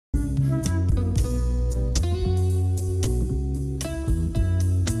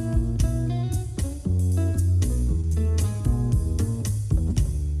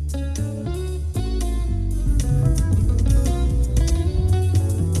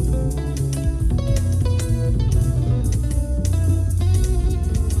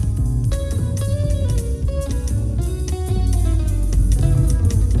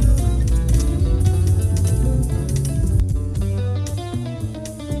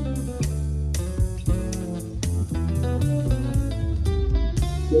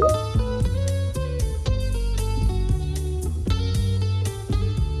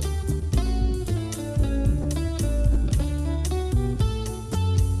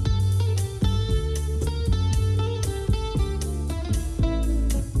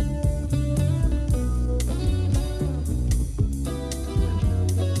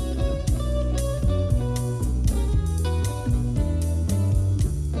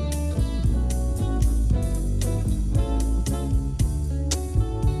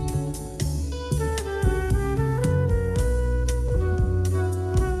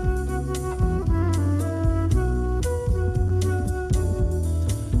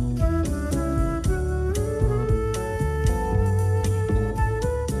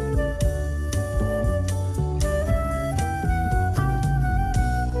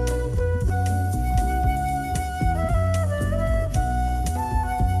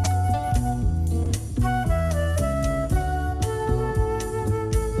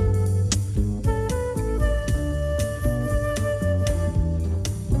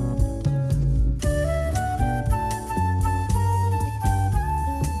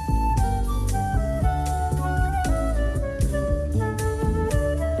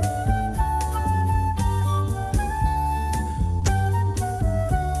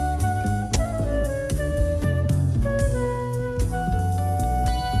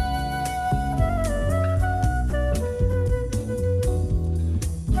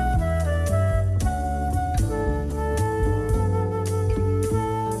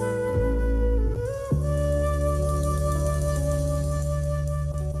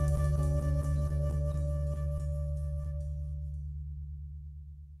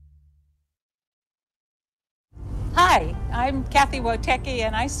I'm Kathy Wotecki,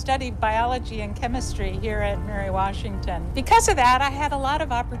 and I studied biology and chemistry here at Mary Washington. Because of that, I had a lot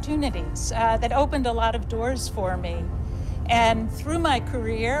of opportunities that opened a lot of doors for me. And through my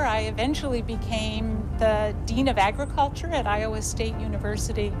career, I eventually became the Dean of Agriculture at Iowa State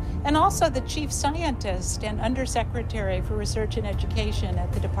University, and also the Chief Scientist and Undersecretary for Research and Education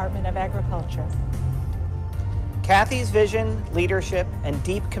at the Department of Agriculture. Kathy's vision, leadership, and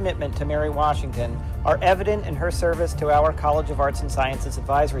deep commitment to Mary Washington are evident in her service to our College of Arts and Sciences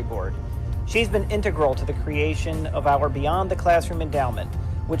Advisory Board. She's been integral to the creation of our Beyond the Classroom endowment,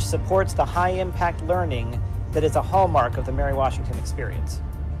 which supports the high-impact learning that is a hallmark of the Mary Washington experience.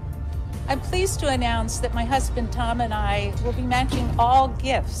 I'm pleased to announce that my husband Tom and I will be matching all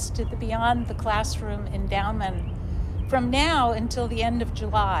gifts to the Beyond the Classroom endowment from now until the end of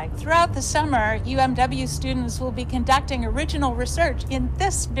July. Throughout the summer, UMW students will be conducting original research in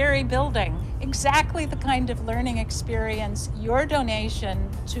this very building, exactly the kind of learning experience your donation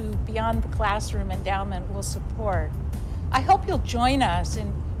to Beyond the Classroom endowment will support. I hope you'll join us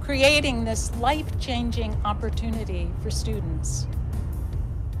in creating this life-changing opportunity for students.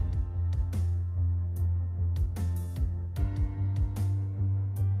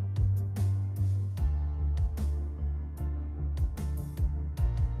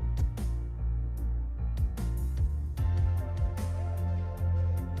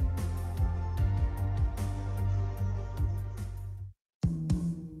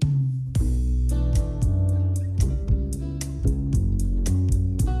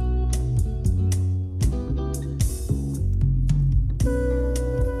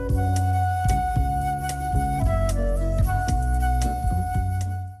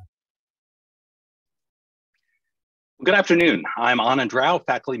 Good afternoon. I'm Anand Rao,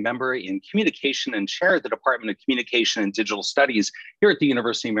 faculty member in communication and chair of the Department of Communication and Digital Studies here at the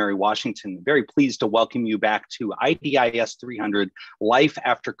University of Mary Washington. Very pleased to welcome you back to IDIS 300 Life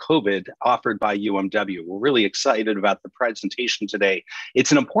After COVID, offered by UMW. We're really excited about the presentation today.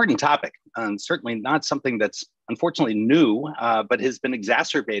 It's an important topic, and certainly not something that's unfortunately new, but has been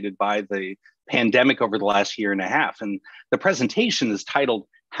exacerbated by the pandemic over the last year and a half. And the presentation is titled,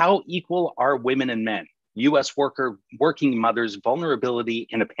 "How Equal Are Women and Men? U.S. working mothers' vulnerability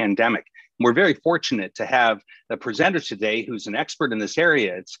in a pandemic." We're very fortunate to have the presenter today who's an expert in this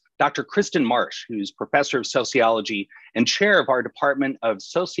area. It's Dr. Kristen Marsh, who's professor of sociology and chair of our Department of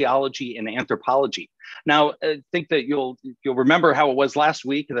Sociology and Anthropology. Now, I think that you'll remember how it was last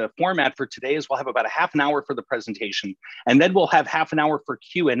week. The format for today is we'll have about a half an hour for the presentation, and then we'll have half an hour for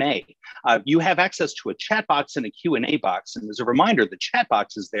Q&A. You have access to a chat box and a Q&A box. And as a reminder, the chat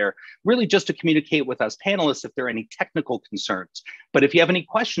box is there really just to communicate with us panelists if there are any technical concerns. But if you have any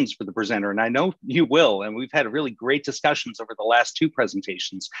questions for the presenter, and I know you will, and we've had really great discussions over the last two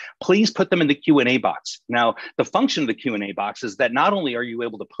presentations, please put them in the Q&A box. Now, the function of the Q&A box is that not only are you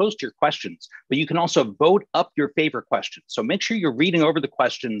able to post your questions, but you can also vote up your favorite questions. So make sure you're reading over the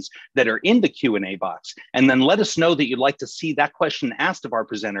questions that are in the Q&A box, and then let us know that you'd like to see that question asked of our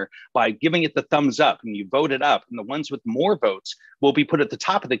presenter by giving it the thumbs up, and you vote it up. And the ones with more votes will be put at the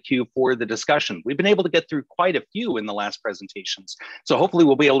top of the queue for the discussion. We've been able to get through quite a few in the last presentations. So hopefully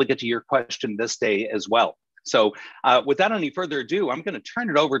we'll be able to get to your question this day as well. So without any further ado, I'm going to turn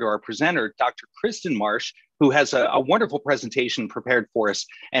it over to our presenter, Dr. Kristen Marsh, who has a wonderful presentation prepared for us.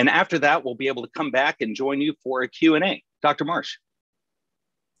 And after that, we'll be able to come back and join you for a Q&A. Dr. Marsh.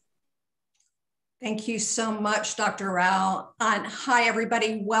 Thank you so much, Dr. Rao. And hi,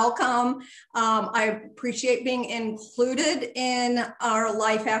 everybody. Welcome. I appreciate being included in our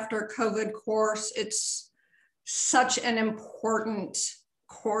Life After COVID course. It's such an important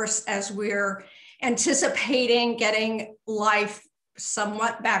course as we're anticipating getting life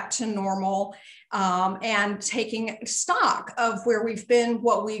somewhat back to normal, and taking stock of where we've been,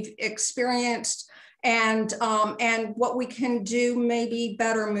 what we've experienced, and what we can do maybe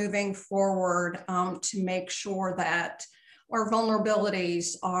better moving forward, to make sure that our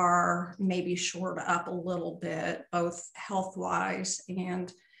vulnerabilities are maybe shored up a little bit, both health-wise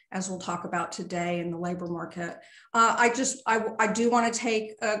and, as we'll talk about today, in the labor market. I do want to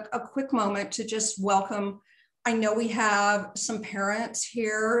take a quick moment to just welcome. I know we have some parents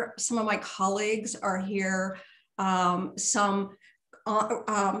here. Some of my colleagues are here. Some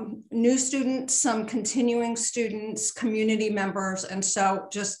new students, some continuing students, community members. And so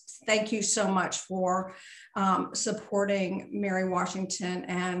just thank you so much for supporting Mary Washington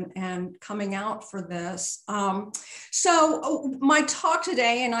and coming out for this. So my talk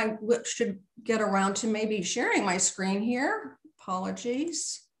today, and I should get around to maybe sharing my screen here.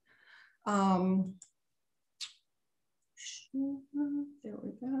 Apologies. There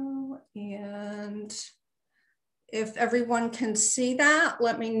we go. And if everyone can see that,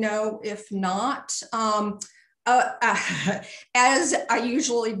 let me know. If not, as I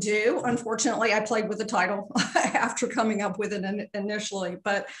usually do, unfortunately, I played with the title after coming up with it initially.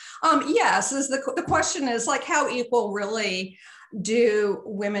 But yes, the question is like, how equal really do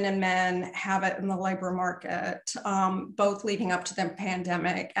women and men have it in the labor market, both leading up to the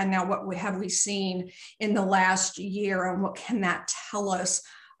pandemic and now what have we seen in the last year, and what can that tell us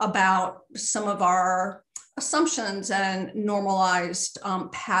about some of our assumptions and normalized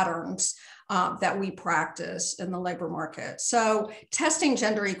patterns that we practice in the labor market. So testing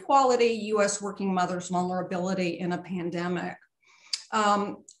gender equality, US working mothers' vulnerability in a pandemic.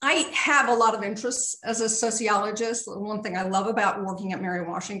 I have a lot of interests as a sociologist. One thing I love about working at Mary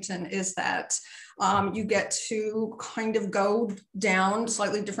Washington is that you get to kind of go down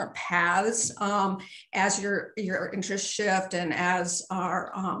slightly different paths as your interests shift and as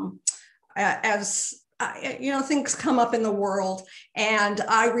things come up in the world. And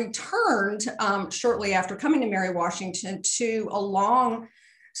I returned shortly after coming to Mary Washington to a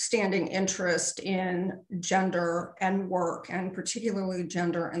long-standing interest in gender and work, and particularly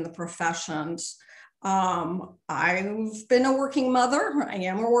gender in the professions. I've been a working mother. I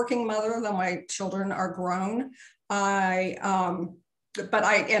am a working mother, though my children are grown. I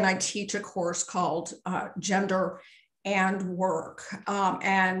teach a course called Gender and Work,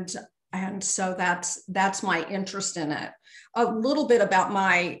 and so that's my interest in it. A little bit about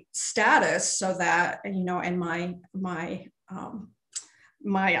my status, so that, and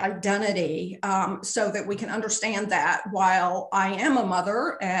my identity, so that we can understand that while I am a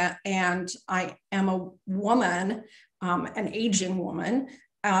mother and I am a woman, an aging woman,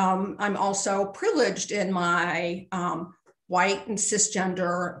 I'm also privileged in my white and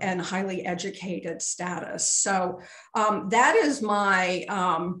cisgender and highly educated status. So that is my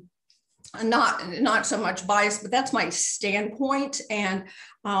not so much bias, but that's my standpoint, and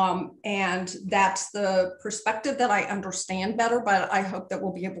that's the perspective that I understand better. But I hope that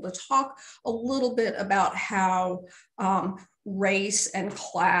we'll be able to talk a little bit about how race and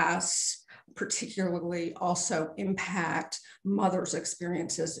class particularly also impact mothers'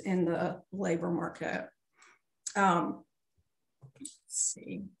 experiences in the labor market. Let's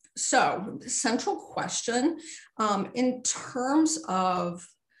see. So the central question in terms of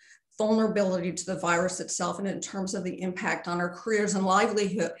vulnerability to the virus itself, and in terms of the impact on our careers and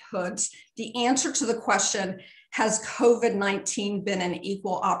livelihoods, the answer to the question, has COVID-19 been an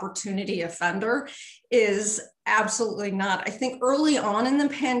equal opportunity offender, is absolutely not. I think early on in the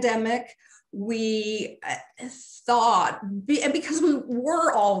pandemic, we thought, because we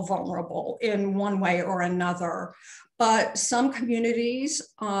were all vulnerable in one way or another, but some communities,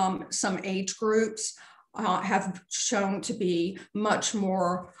 some age groups, have shown to be much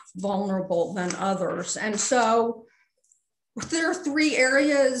more vulnerable than others. And so there are three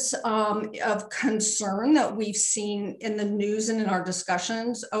areas of concern that we've seen in the news and in our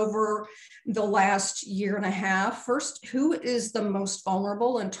discussions over the last year and a half. First, who is the most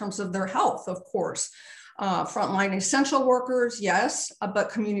vulnerable in terms of their health? Of course, frontline essential workers, yes, but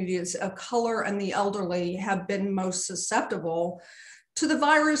communities of color and the elderly have been most susceptible to the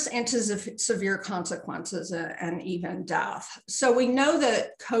virus and to severe consequences and even death. So we know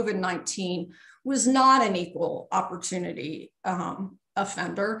that COVID-19 was not an equal opportunity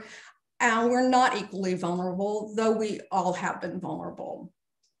offender, and we're not equally vulnerable, though we all have been vulnerable.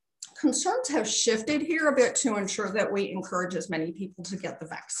 Concerns have shifted here a bit to ensure that we encourage as many people to get the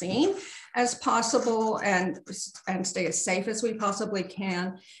vaccine as possible and stay as safe as we possibly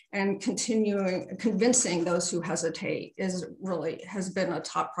can, and convincing those who hesitate has been a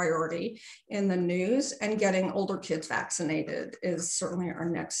top priority in the news, and getting older kids vaccinated is certainly our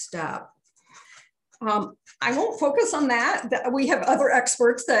next step. I won't focus on that. We have other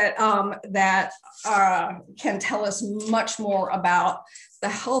experts that can tell us much more about the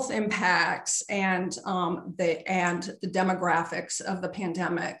health impacts and the demographics of the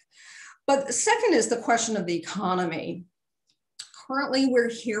pandemic. But the second is the question of the economy. Currently, we're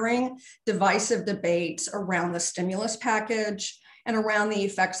hearing divisive debates around the stimulus package and around the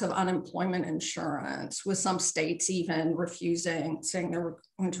effects of unemployment insurance, with some states even saying they were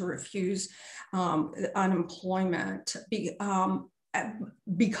going to refuse unemployment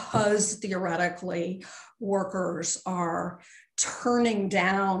because theoretically workers are turning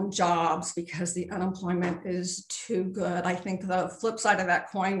down jobs because the unemployment is too good. I think the flip side of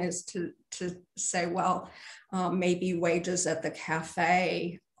that coin is to say, well, maybe wages at the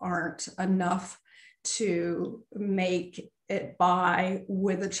cafe aren't enough to make it by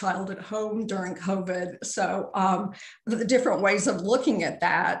with a child at home during COVID. So the different ways of looking at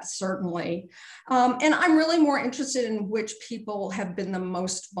that, certainly. And I'm really more interested in which people have been the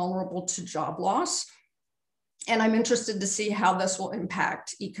most vulnerable to job loss. And I'm interested to see how this will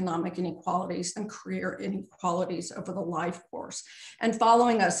impact economic inequalities and career inequalities over the life course and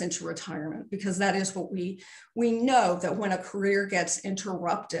following us into retirement, because that is what we know, that when a career gets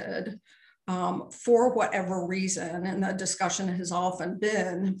interrupted for whatever reason, and the discussion has often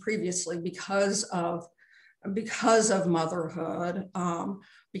been previously because of motherhood,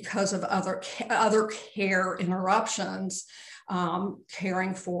 because of other care interruptions,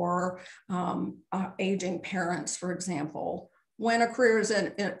 caring for aging parents, for example. When a career is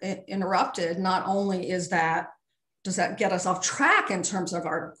interrupted, not only does that get us off track in terms of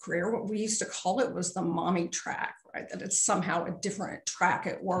our career, what we used to call it was the mommy track, right? That it's somehow a different track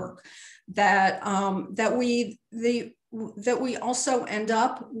at work, that we also end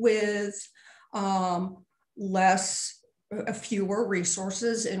up with fewer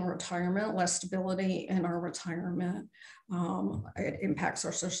resources in retirement, less stability in our retirement. It impacts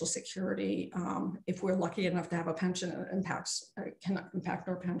our Social Security. If we're lucky enough to have a pension, it can impact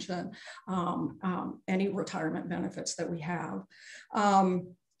our pension, any retirement benefits that we have.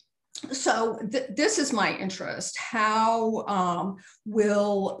 So this is my interest. How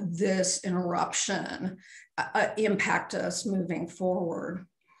will this interruption impact us moving forward?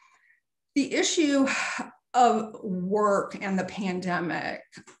 The issue of work and the pandemic,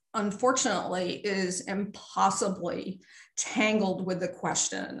 unfortunately, is impossibly tangled with the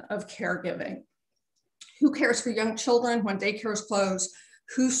question of caregiving. Who cares for young children when daycare is closed?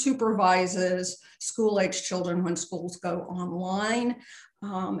 Who supervises school-age children when schools go online?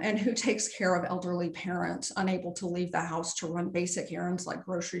 And who takes care of elderly parents unable to leave the house to run basic errands like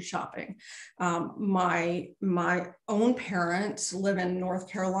grocery shopping? My own parents live in North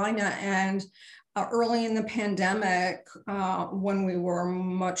Carolina, and early in the pandemic, when we were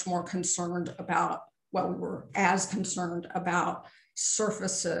much more concerned about, we were as concerned about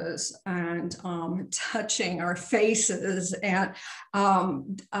surfaces and touching our faces. And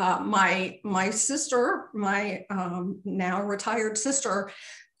my sister, my now retired sister,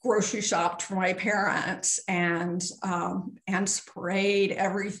 grocery shopped for my parents and sprayed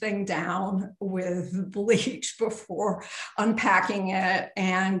everything down with bleach before unpacking it,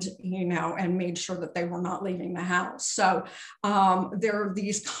 and made sure that they were not leaving the house. So there are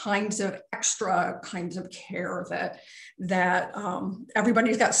these kinds of extra kinds of care that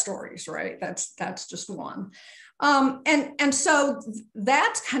everybody's got stories, right? That's just one. And so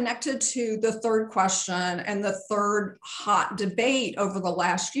that's connected to the third question and the third hot debate over the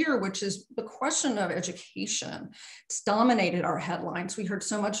last year, which is the question of education. It's dominated our headlines. We heard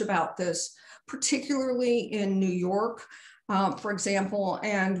so much about this, particularly in New York, for example,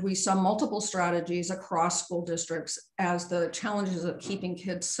 and we saw multiple strategies across school districts as the challenges of keeping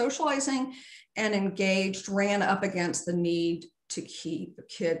kids socializing and engaged ran up against the need to keep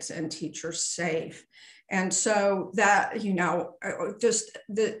kids and teachers safe. And so that, just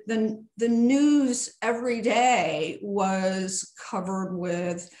the news every day was covered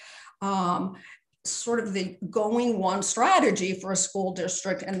with sort of the going one strategy for a school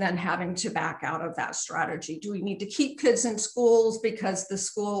district and then having to back out of that strategy. Do we need to keep kids in schools because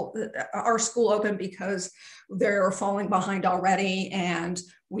our school open because they're falling behind already and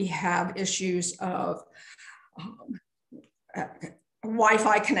we have issues of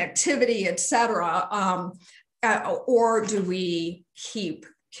Wi-Fi connectivity, et cetera, or do we keep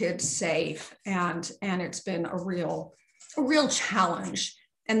kids safe? And it's been a real challenge.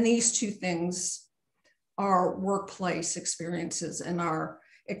 And these two things, our workplace experiences and our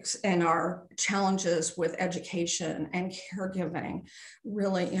challenges with education and caregiving,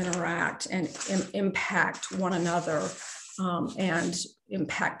 really interact and impact one another and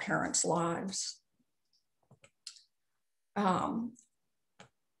impact parents' lives.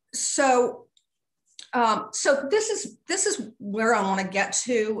 So this is where I want to get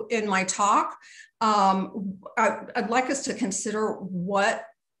to in my talk. I'd like us to consider what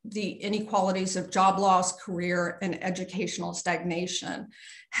the inequalities of job loss, career, and educational stagnation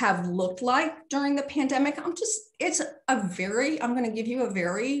have looked like during the pandemic. I'm going to give you a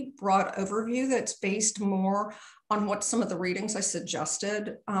very broad overview that's based more on what some of the readings I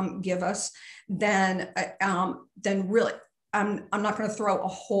suggested give us than really. I'm not going to throw a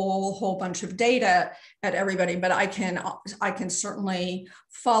whole bunch of data at everybody, but I can certainly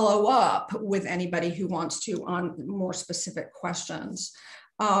follow up with anybody who wants to on more specific questions.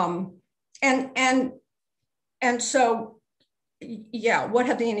 And so yeah, what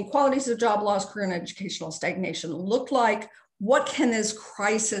have the inequalities of job loss, career, and educational stagnation looked like? What can this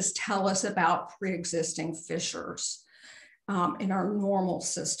crisis tell us about pre-existing fissures in our normal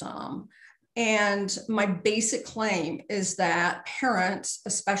system? And my basic claim is that parents,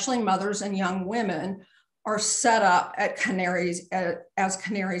 especially mothers and young women, are set up as canaries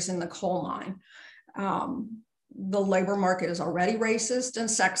in the coal mine. The labor market is already racist and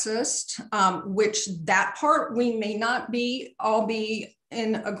sexist, which that part we may not all be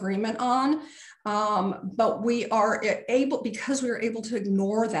in agreement on, but we are able, because we are able to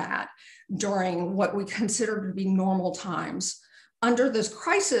ignore that during what we consider to be normal times. Under this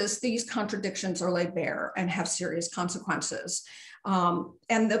crisis, these contradictions are laid bare and have serious consequences.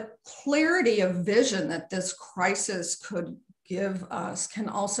 And the clarity of vision that this crisis could give us can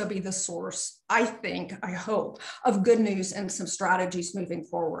also be the source, I think, I hope, of good news and some strategies moving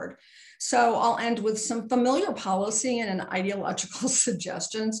forward. So I'll end with some familiar policy and ideological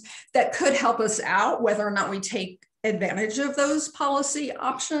suggestions that could help us out. Whether or not we take advantage of those policy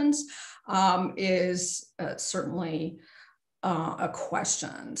options is certainly a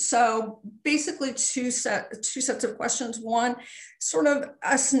question. So basically two sets of questions. One, sort of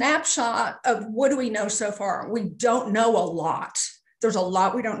a snapshot of what do we know so far? We don't know a lot. There's a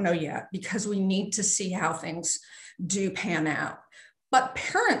lot we don't know yet because we need to see how things do pan out. But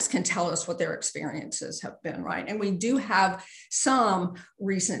parents can tell us what their experiences have been, right? And we do have some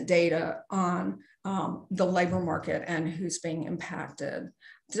recent data on the labor market and who's being impacted.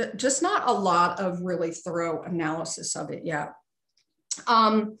 Just not a lot of really thorough analysis of it yet.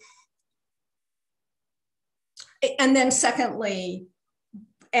 And then secondly,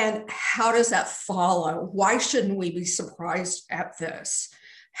 and how does that follow? Why shouldn't we be surprised at this?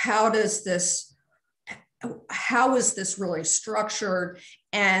 How is this really structured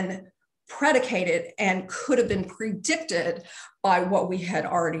and predicated and could have been predicted by what we had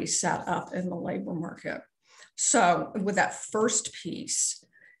already set up in the labor market? So with that first piece,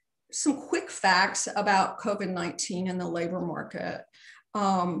 some quick facts about COVID-19 and the labor market.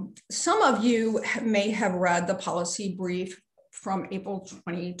 Some of you may have read the policy brief from April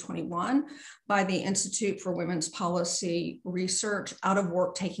 2021 by the Institute for Women's Policy Research, Out of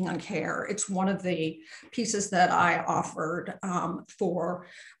Work, Taking on Care. It's one of the pieces that I offered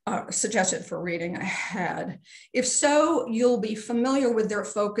suggested for reading ahead. If so, you'll be familiar with their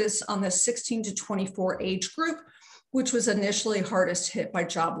focus on the 16 to 24 age group, which was initially hardest hit by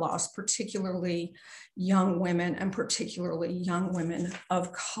job loss, particularly young women and particularly young women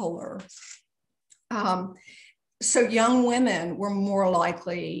of color. So young women were more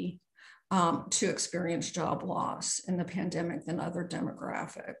likely to experience job loss in the pandemic than other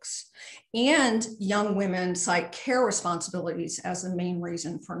demographics. And young women cite care responsibilities as the main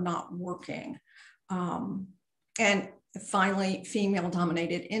reason for not working. And finally,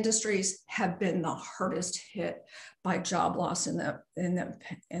 female-dominated industries have been the hardest hit by job loss in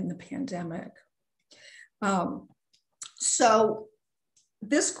the pandemic. So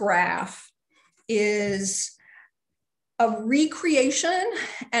this graph is a recreation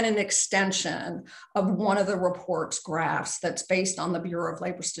and an extension of one of the report's graphs that's based on the Bureau of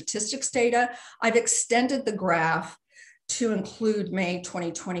Labor Statistics data. I've extended the graph to include May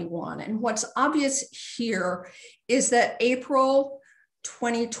 2021. And what's obvious here is that April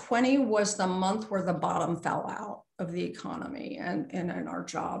 2020 was the month where the bottom fell out of the economy and in our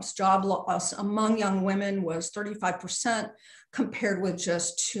jobs. Job loss among young women was 35% compared with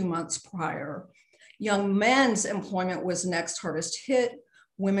just 2 months prior. Young men's employment was next hardest hit.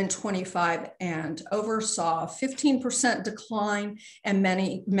 Women 25 and over saw a 15% decline, and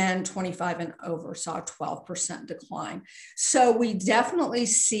many men 25 and over saw a 12% decline. So we definitely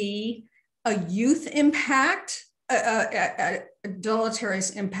see a youth impact, a deleterious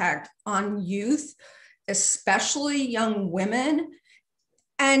impact on youth, especially young women.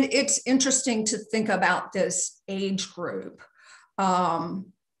 And it's interesting to think about this age group.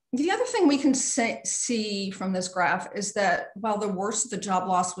 The other thing we can see from this graph is that while the worst of the job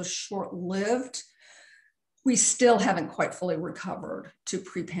loss was short-lived, we still haven't quite fully recovered to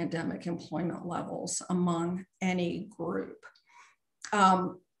pre-pandemic employment levels among any group.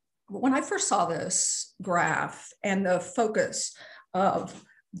 When I first saw this graph and the focus of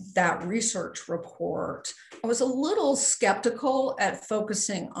that research report, I was a little skeptical at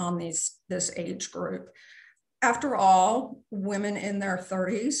focusing on this age group. After all, women in their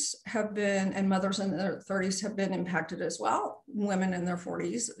 30s have been, and mothers in their 30s have been impacted as well. Women in their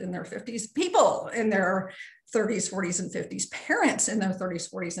 40s, in their 50s, people in their 30s, 40s, and 50s, parents in their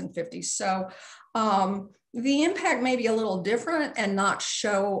 30s, 40s, and 50s. So the impact may be a little different and not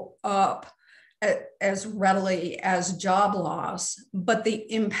show up as readily as job loss, but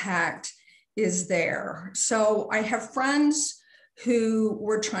the impact is there. So I have friends who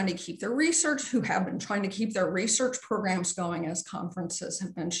were trying to keep their research, who have been trying to keep their research programs going as conferences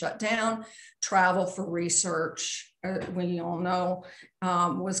have been shut down. Travel for research, we all know,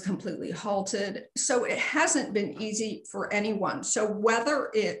 was completely halted. So it hasn't been easy for anyone. So whether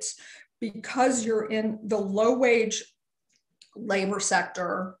it's because you're in the low wage labor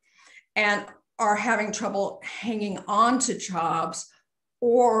sector and are having trouble hanging on to jobs,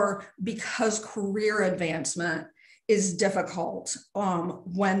 or because career advancement is difficult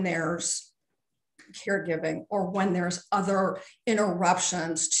when there's caregiving or when there's other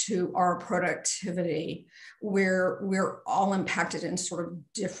interruptions to our productivity, we're all impacted in sort of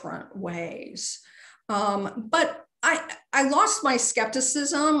different ways. But I lost my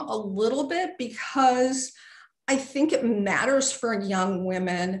skepticism a little bit because I think it matters for young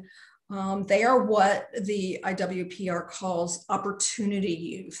women. They are what the IWPR calls opportunity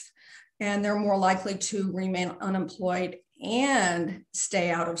youth, and they're more likely to remain unemployed and stay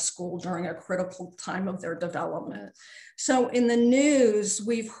out of school during a critical time of their development. So in the news,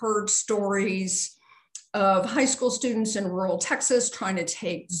 we've heard stories of high school students in rural Texas trying to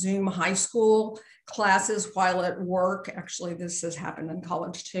take Zoom high school classes while at work. Actually, this has happened in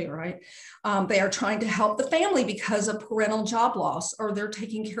college too, right? They are trying to help the family because of parental job loss, or they're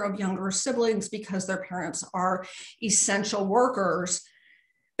taking care of younger siblings because their parents are essential workers.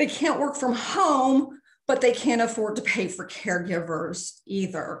 They can't work from home, but they can't afford to pay for caregivers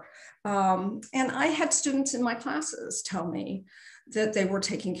either. And I had students in my classes tell me that they were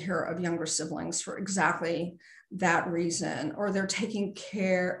taking care of younger siblings for exactly that reason, or they're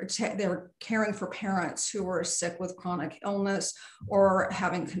they're caring for parents who are sick with chronic illness or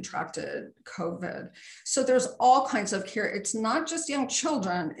having contracted COVID. So there's all kinds of care. It's not just young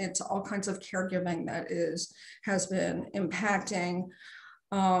children, it's all kinds of caregiving that has been impacting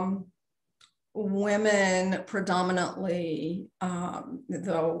women predominantly,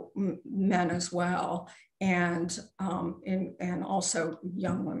 though men as well, and also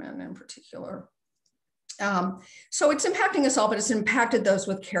young women in particular. So it's impacting us all, but it's impacted those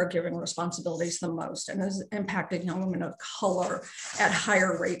with caregiving responsibilities the most, and has impacted young women of color at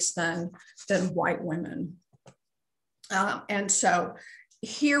higher rates than white women. And so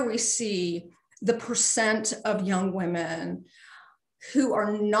here we see the percent of young women who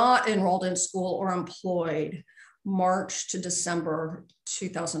are not enrolled in school or employed March to December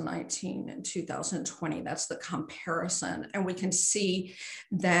 2019 and 2020. That's the comparison. And we can see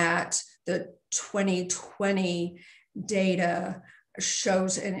that the 2020 data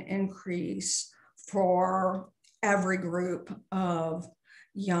shows an increase for every group of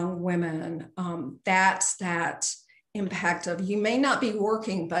young women. That's that impact of, you may not be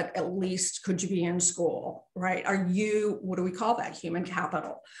working, but at least could you be in school, right? Are you, what do we call that? Human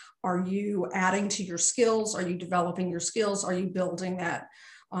capital. Are you adding to your skills? Are you developing your skills? Are you building that,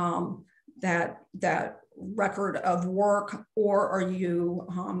 that record of work, or are you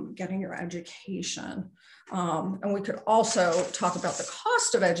getting your education? And we could also talk about the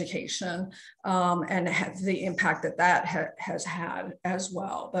cost of education and the impact that has had as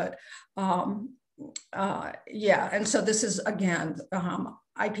well. But yeah, and so this is, again,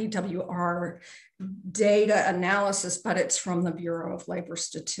 IPWR data analysis, but it's from the Bureau of Labor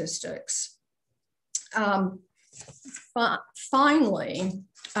Statistics. Finally,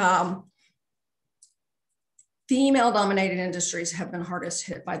 female-dominated industries have been hardest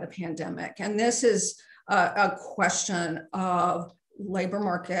hit by the pandemic. And this is a question of labor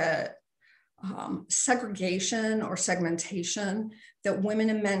market segregation or segmentation, that women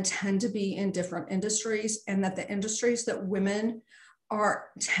and men tend to be in different industries, and that the industries that women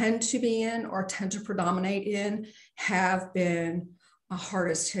tend to be in or tend to predominate in have been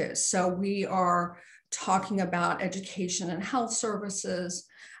hardest hit. So we are talking about education and health services,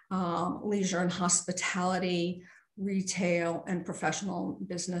 leisure and hospitality, retail, and professional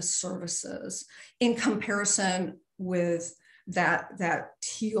business services. In comparison with that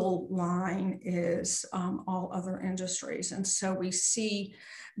teal line is all other industries. And so we see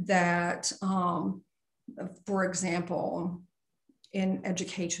that, for example, in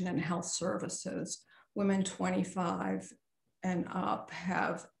education and health services, women 25 and up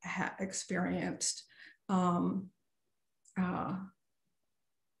have experienced,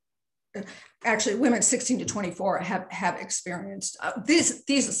 actually women 16 to 24 have experienced, these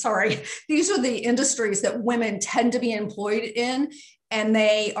are the industries that women tend to be employed in, and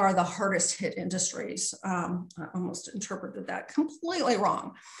they are the hardest hit industries. I almost interpreted that completely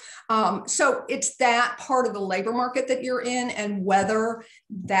wrong. So it's that part of the labor market that you're in, and whether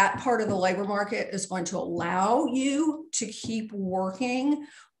that part of the labor market is going to allow you to keep working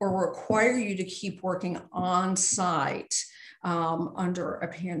or require you to keep working on site under a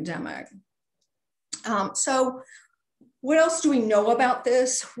pandemic. So what else do we know about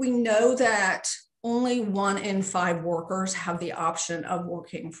this? We know that only 1 in 5 workers have the option of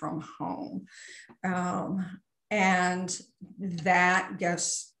working from home. And that,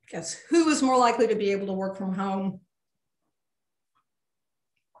 guess who is more likely to be able to work from home?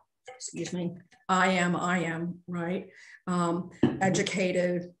 Excuse me, I am, right?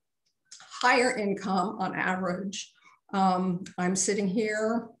 Educated, higher income on average. I'm sitting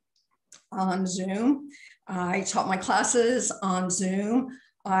here on Zoom. I taught my classes on Zoom.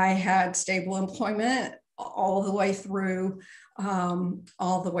 I had stable employment all the way through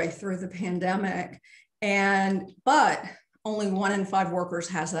the pandemic. But only 1 in 5 workers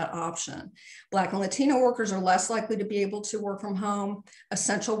has that option. Black and Latino workers are less likely to be able to work from home.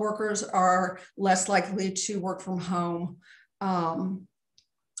 Essential workers are less likely to work from home.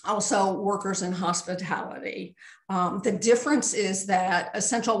 Also, workers in hospitality. The difference is that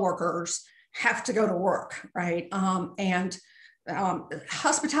essential workers have to go to work, right?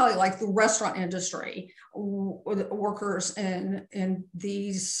 Hospitality, like the restaurant industry, workers in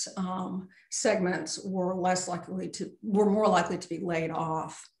these segments were more likely to be laid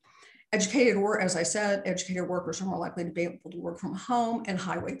off. As I said, educated workers are more likely to be able to work from home, and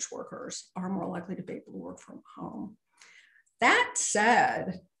high wage workers are more likely to be able to work from home. That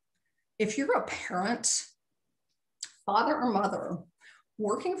said, if you're a parent, father or mother,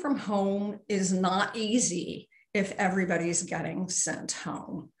 working from home is not easy if everybody's getting sent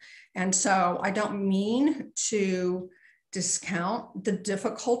home. And so I don't mean to discount the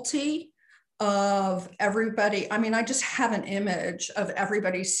difficulty of everybody. I mean, I just have an image of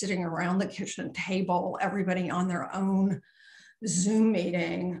everybody sitting around the kitchen table, everybody on their own Zoom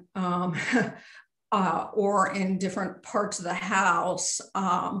meeting, or in different parts of the house.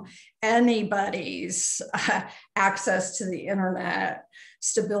 Anybody's access to the internet,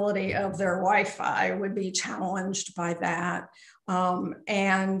 stability of their Wi-Fi would be challenged by that.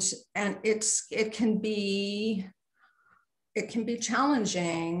 And it can be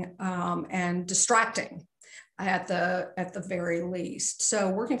challenging and distracting at the very least. So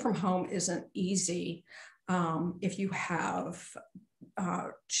working from home isn't easy if you have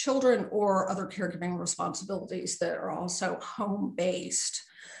children or other caregiving responsibilities that are also home-based.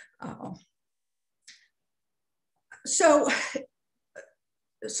 So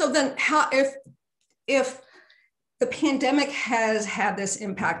then how, if the pandemic has had this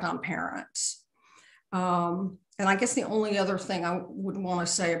impact on parents, and I guess the only other thing I would want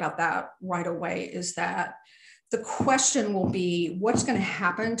to say about that right away is that the question will be, what's going to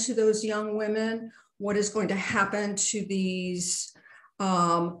happen to those young women? What is going to happen to these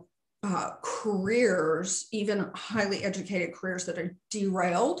careers, even highly educated careers that are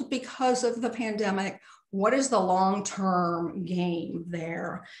derailed because of the pandemic? What is the long-term game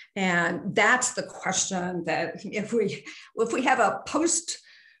there? And that's the question that if we have a post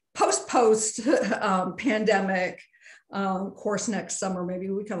pandemic course next summer, maybe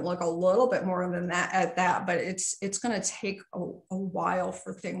we can look a little bit more than that at that. But it's going to take a while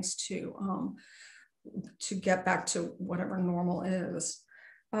for things to get back to whatever normal is.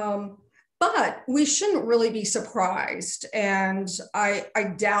 But we shouldn't really be surprised. And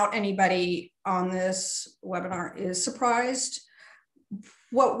I doubt anybody on this webinar is surprised.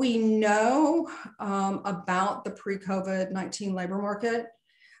 What we know about the pre-COVID-19 labor market,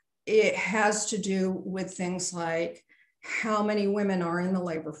 it has to do with things like how many women are in the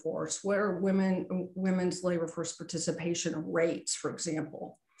labor force, what are women's labor force participation rates, for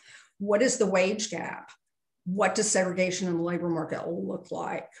example. What is the wage gap? What does segregation in the labor market look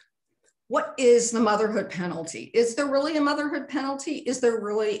like? What is the motherhood penalty? Is there really a motherhood penalty? Is there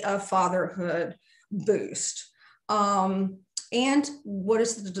really a fatherhood boost? And what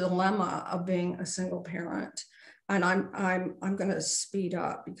is the dilemma of being a single parent? And I'm going to speed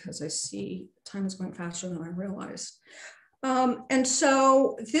up because I see time is going faster than I realized. And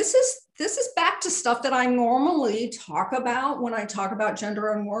so this is back to stuff that I normally talk about when I talk about gender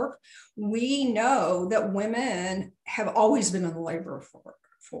and work. We know that women have always been in the labor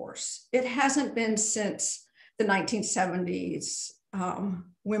force. It hasn't been since the 1970s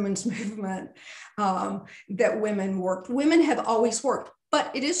women's movement that women worked. Women have always worked.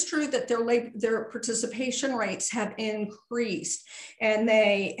 But it is true that their participation rates have increased, and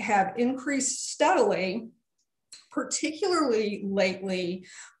they have increased steadily, particularly lately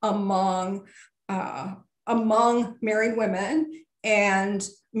among married women and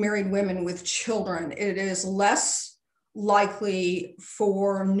married women with children, it is less likely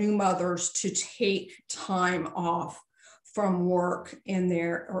for new mothers to take time off from work in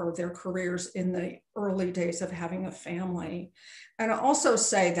their careers in the early days of having a family. And I also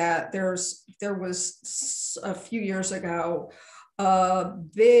say that there was a few years ago a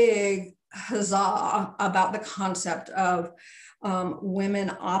big huzzah about the concept of women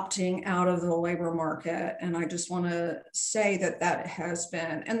opting out of the labor market. And I just want to say that has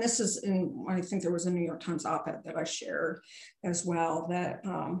been, and this is I think there was a New York Times op-ed that I shared as well, that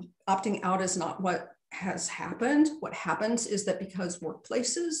opting out is not what has happened. What happens is that because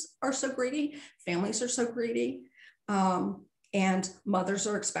workplaces are so greedy, families are so greedy, and mothers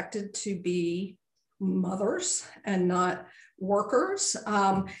are expected to be mothers and not workers,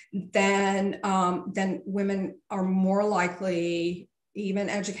 then women are more likely, even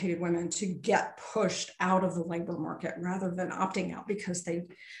educated women, to get pushed out of the labor market rather than opting out, because they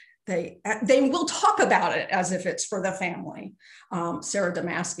will talk about it as if it's for the family. Sarah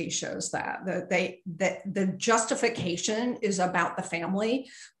Damasky shows that the justification is about the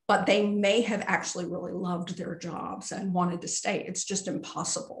family, but they may have actually really loved their jobs and wanted to stay. It's just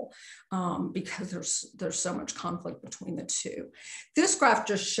impossible because there's so much conflict between the two. This graph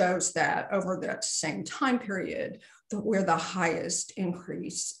just shows that over that same time period, where the highest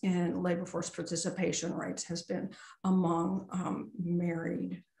increase in labor force participation rates has been among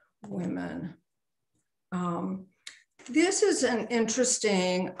married women. This is an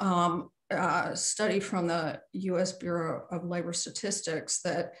interesting study from the U.S. Bureau of Labor Statistics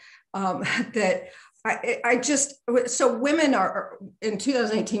that so women are, in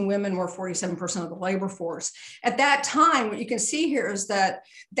 2018, women were 47% of the labor force. At that time, what you can see here is that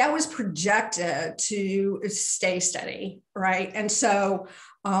was projected to stay steady, right? And so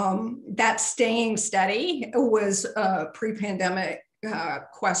that staying steady was a pre-pandemic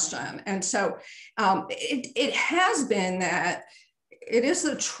question. And so it has been that it is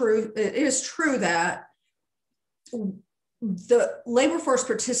true that the labor force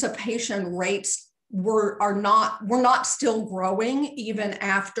participation rates were not still growing even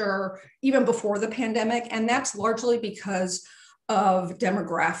before the pandemic. And that's largely because of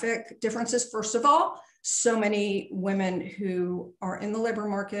demographic differences. First of all, so many women who are in the labor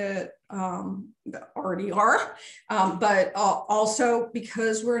market already are, but also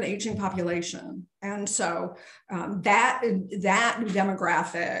because we're an aging population. And so that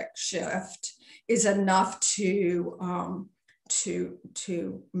demographic shift is enough to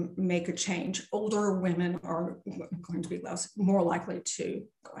make a change. Older women are going to be more likely to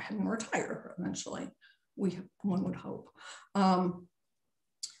go ahead and retire eventually. One would hope.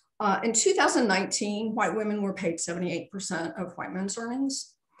 In 2019, white women were paid 78% of white men's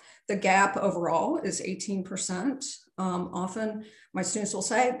earnings. The gap overall is 18%. Often my students will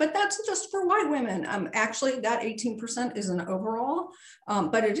say, but that's just for white women. Actually, that 18% is an overall,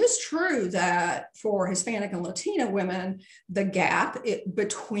 but it is true that for Hispanic and Latina women, the gap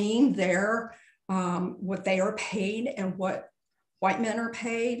between what they are paid and what white men are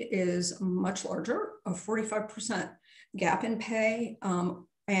paid is much larger, a 45% gap in pay.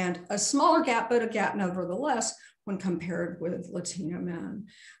 And a smaller gap, but a gap nevertheless, when compared with Latino men.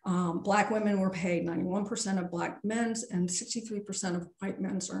 Black women were paid 91% of Black men's and 63% of white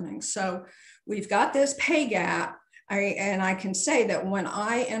men's earnings. So we've got this pay gap. And I can say that when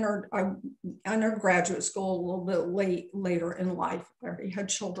I entered undergraduate school a little bit later in life, I already had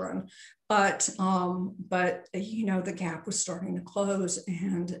children, but you know, the gap was starting to close,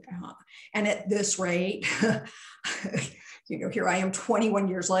 and at this rate, you know, here I am 21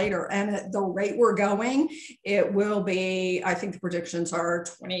 years later, and at the rate we're going, it will be, I think the predictions are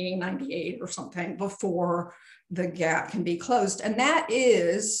 2098 or something before the gap can be closed. And that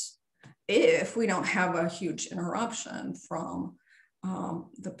is if we don't have a huge interruption from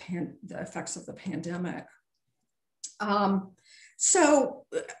the effects of the pandemic. So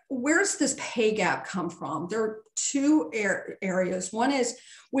where's this pay gap come from? There are two areas. One is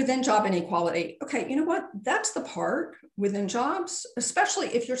within job inequality. Okay, you know what? That's the part within jobs, especially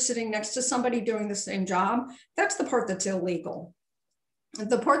if you're sitting next to somebody doing the same job, that's the part that's illegal.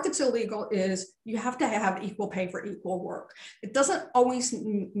 The part that's illegal is you have to have equal pay for equal work. It doesn't always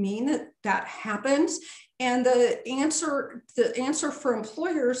mean that that happens. And the answer for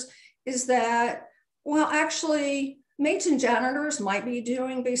employers is that, well, actually, maids and janitors might be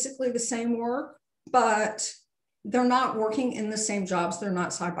doing basically the same work, but they're not working in the same jobs. They're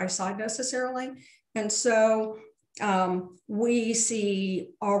not side by side necessarily. And so we see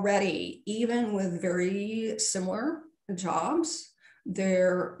already, even with very similar jobs,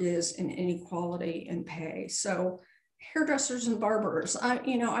 there is an inequality in pay. So hairdressers and barbers.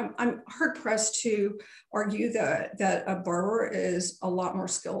 I'm hard pressed to argue that a barber is a lot more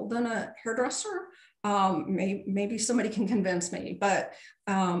skilled than a hairdresser. Maybe somebody can convince me, but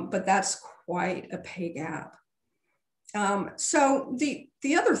that's quite a pay gap. So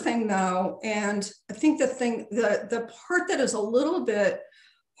the other thing though, and I think the part that is a little bit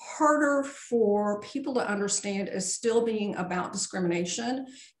harder for people to understand is still being about discrimination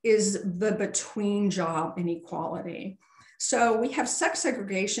is the between job inequality. So we have sex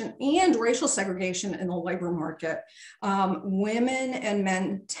segregation and racial segregation in the labor market. Women and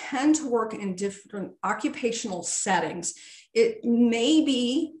men tend to work in different occupational settings. It may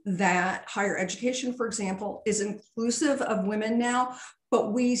be that higher education, for example, is inclusive of women now,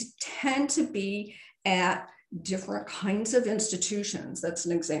 but we tend to be at different kinds of institutions. That's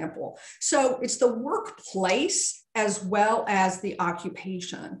an example. So it's the workplace as well as the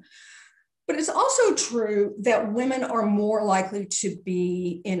occupation. But it's also true that women are more likely to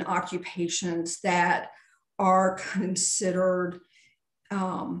be in occupations that are considered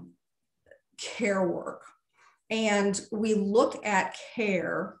care work. And we look at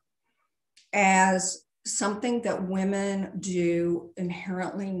care as something that women do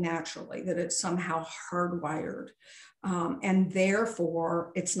inherently naturally, that it's somehow hardwired. And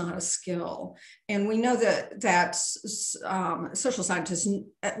therefore, it's not a skill. And we know that social scientists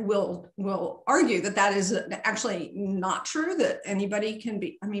will argue that is actually not true, that anybody can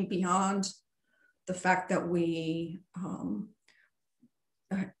be, beyond the fact that we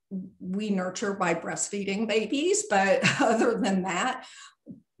nurture by breastfeeding babies, but other than that,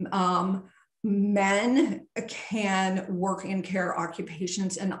 men can work in care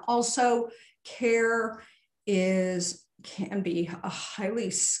occupations, and also care can be a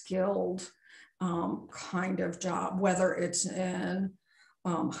highly skilled kind of job, whether it's in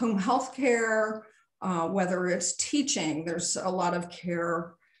home health care, whether it's teaching. There's a lot of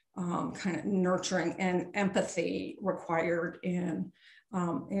care, kind of nurturing and empathy required in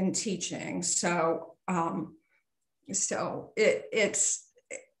teaching. So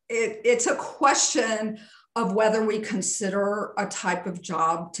it's a question of whether we consider a type of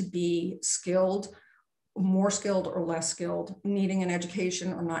job to be skilled, more skilled or less skilled, needing an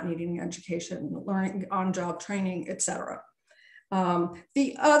education or not needing an education, learning on-job training, et cetera.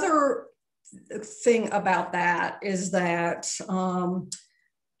 The other thing about that is that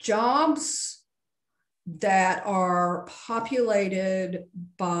jobs that are populated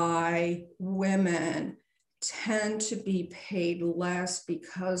by women tend to be paid less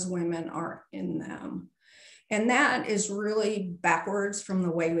because women are in them. And that is really backwards from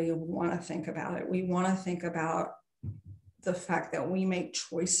the way we want to think about it. We want to think about the fact that we make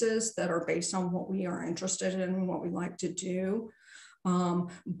choices that are based on what we are interested in and what we like to do.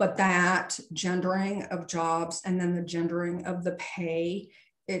 But that gendering of jobs and then the gendering of the pay,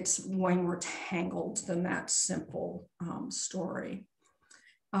 it's way more tangled than that simple story.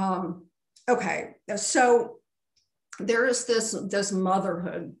 Okay, so there is this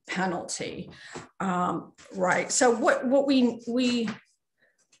motherhood penalty, right? So what we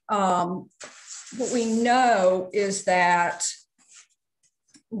know is that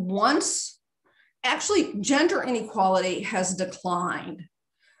actually gender inequality has declined,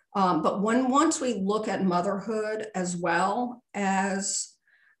 but once we look at motherhood as well as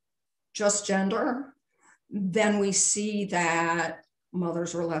just gender, then we see that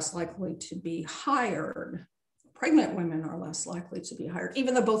mothers are less likely to be hired. Pregnant women are less likely to be hired,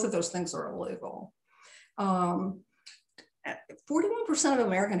 even though both of those things are illegal. 41% of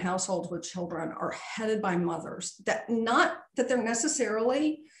American households with children are headed by mothers. Not that they're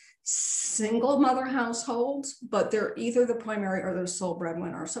necessarily single mother households, but they're either the primary or the sole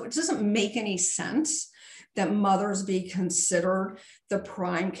breadwinner. So it doesn't make any sense that mothers be considered the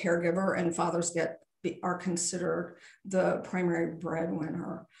prime caregiver and fathers are considered the primary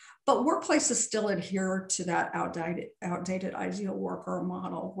breadwinner. But workplaces still adhere to that outdated ideal worker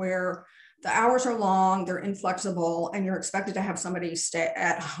model where the hours are long, they're inflexible, and you're expected to have somebody stay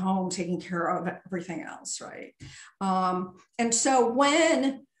at home taking care of everything else, right? And so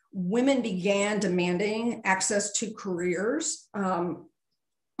when women began demanding access to careers, the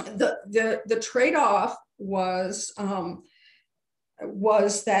trade-off was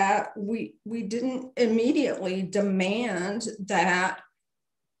that we didn't immediately demand that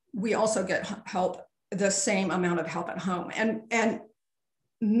we also get help, the same amount of help at home. And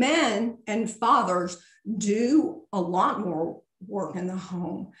men and fathers do a lot more work in the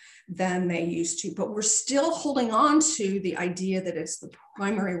home than they used to, but we're still holding on to the idea that it's the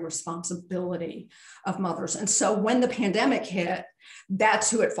primary responsibility of mothers. And so when the pandemic hit, that's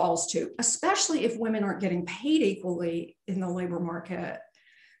who it falls to, especially if women aren't getting paid equally in the labor market.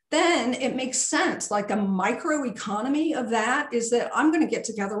 Then it makes sense. Like the microeconomy of that is that I'm going to get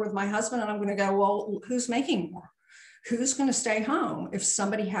together with my husband and I'm going to go, well, who's making more? Who's going to stay home if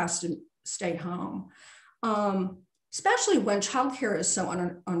somebody has to stay home? Especially when childcare is so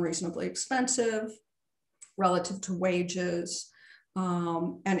unreasonably expensive relative to wages.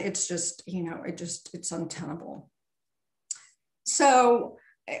 And it's just, it's untenable. So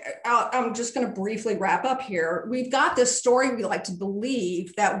I'm just going to briefly wrap up here. We've got this story we like to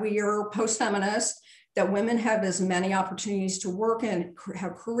believe that we are post-feminist, that women have as many opportunities to work and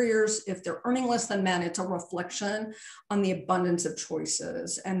have careers. If they're earning less than men, it's a reflection on the abundance of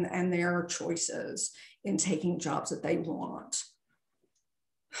choices and their choices in taking jobs that they want.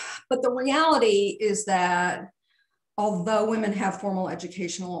 But the reality is that although women have formal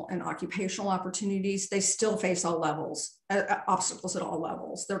educational and occupational opportunities, they still face obstacles at all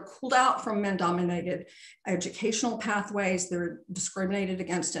levels. They're pulled out from men-dominated educational pathways. They're discriminated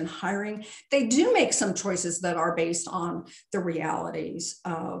against in hiring. They do make some choices that are based on the realities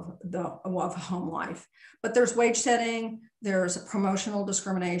of home life. But there's wage setting, there's promotional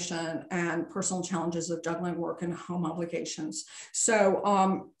discrimination, and personal challenges of juggling work and home obligations.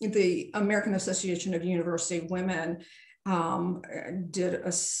 So the American Association of University Women did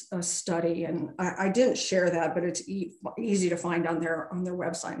a study, and I didn't share that, but it's easy to find on their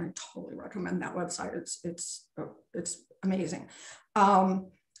website, and I totally recommend that website. It's amazing.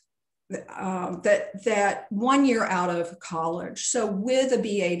 That 1 year out of college, so with a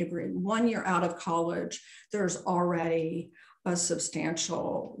BA degree, 1 year out of college, there's already a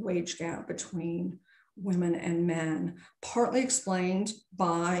substantial wage gap between women and men, partly explained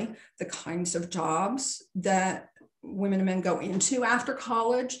by the kinds of jobs that women and men go into after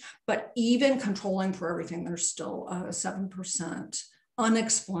college, but even controlling for everything, there's still a 7%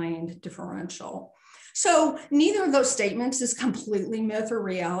 unexplained differential. So neither of those statements is completely myth or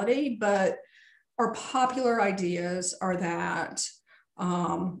reality, but our popular ideas are that,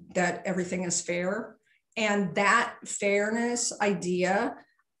 that everything is fair. And that fairness idea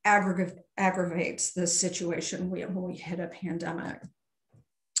aggravates the situation when we hit a pandemic.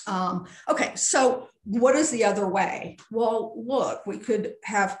 Okay, so what is the other way? Well, look, we could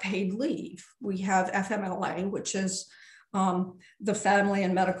have paid leave. We have FMLA, which is the Family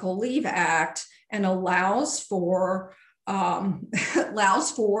and Medical Leave Act, and allows for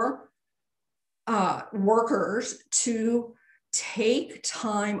workers to take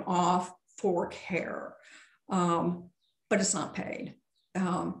time off for care, but it's not paid.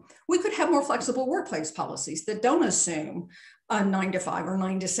 We could have more flexible workplace policies that don't assume a 9 to 5 or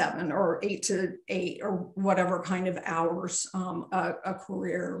 9 to 7 or 8 to 8 or whatever kind of hours a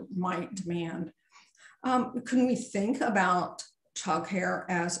career might demand. Can we think about childcare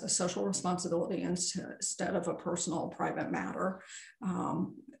as a social responsibility instead of a personal private matter?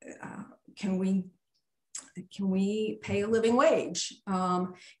 Can we pay a living wage?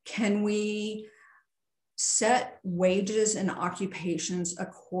 Can we set wages and occupations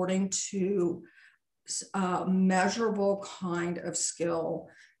according to a measurable kind of skill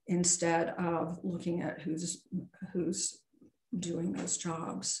instead of looking at who's doing those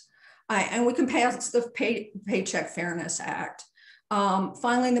jobs? And we can pass the Paycheck Fairness Act.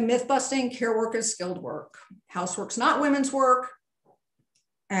 Finally, the myth busting: care work is skilled work. Housework's not women's work.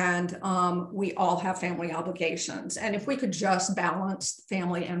 And we all have family obligations. And if we could just balance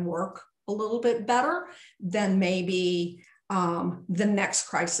family and work a little bit better, then maybe the next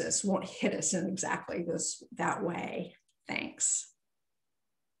crisis won't hit us in exactly that way. Thanks.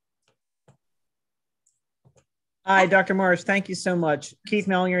 Hi, Dr. Morris. Thank you so much. Keith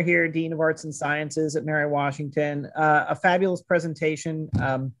Mellinger here, Dean of Arts and Sciences at Mary Washington. A fabulous presentation.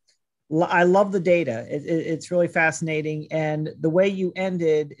 I love the data. It's really fascinating. And the way you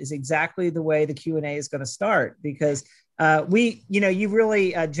ended is exactly the way the Q&A is going to start, because you've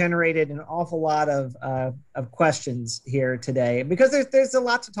really generated an awful lot of questions here today, because there's a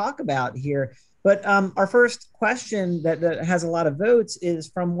lot to talk about here. But our first question that has a lot of votes is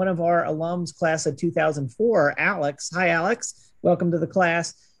from one of our alums, class of 2004, Alex. Hi, Alex. Welcome to the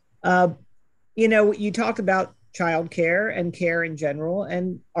class. You talked about childcare and care in general,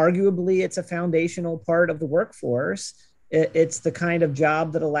 and arguably it's a foundational part of the workforce. It's the kind of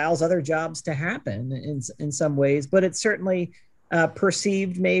job that allows other jobs to happen in some ways, but it's certainly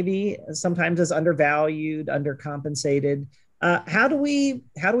perceived maybe sometimes as undervalued, undercompensated. How do we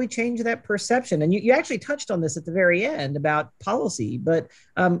change that perception? And you actually touched on this at the very end about policy, but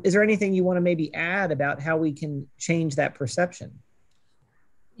is there anything you want to maybe add about how we can change that perception?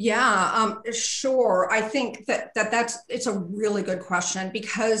 Yeah, sure. I think it's a really good question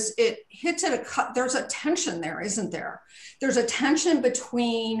because it hits at there's a tension there, isn't there? There's a tension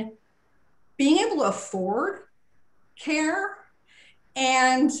between being able to afford care,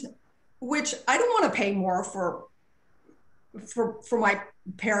 and which I don't want to pay more for my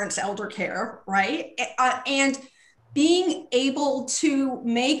parents' elder care, right? And being able to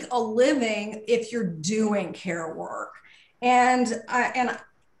make a living if you're doing care work. And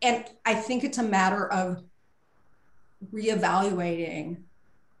I think it's a matter of reevaluating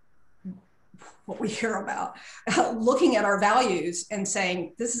what we hear about, looking at our values and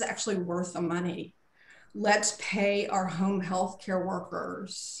saying, this is actually worth the money. Let's pay our home health care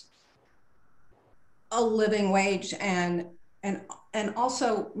workers a living wage and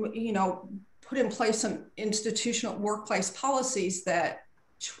also, you know, put in place some institutional workplace policies that,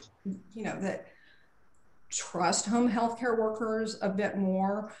 you know, that trust home healthcare workers a bit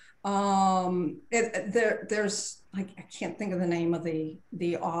more. There's like, I can't think of the name of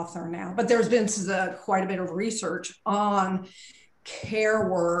the author now, but there's been quite a bit of research on care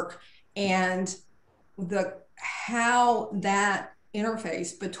work and how that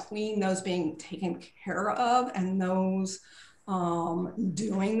interface between those being taken care of and those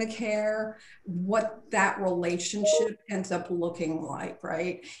doing the care, what that relationship ends up looking like,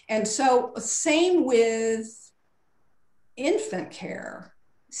 right? And so same with infant care,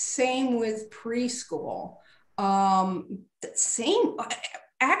 same with preschool, same,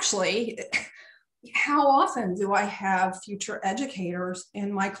 actually, how often do I have future educators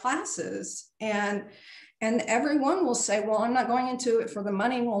in my classes? And everyone will say, well, I'm not going into it for the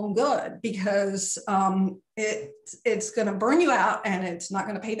money. Well, good, because it's going to burn you out and it's not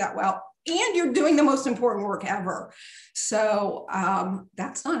going to pay that well. And you're doing the most important work ever. So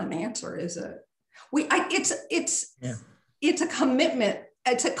that's not an answer, is it? It's a commitment.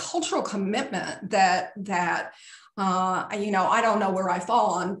 It's a cultural commitment that you know, I don't know where I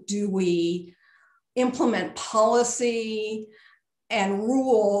fall on. Do we implement policy and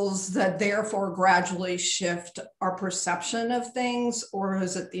rules that therefore gradually shift our perception of things, or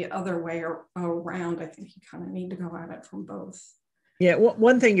is it the other way around? I think you kind of need to go at it from both. Yeah,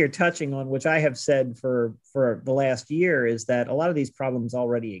 one thing you're touching on, which I have said for the last year, is that a lot of these problems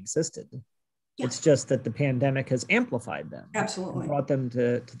already existed. Yeah. It's just that the pandemic has amplified them. Absolutely. Brought them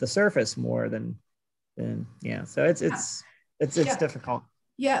to the surface more than yeah. So it's difficult.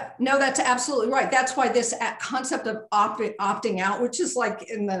 Yeah, no, that's absolutely right. That's why this concept of opting out, which is like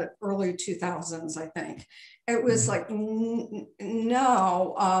in the early 2000s, I think, it was like, no,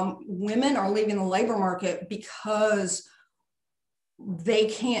 women are leaving the labor market because they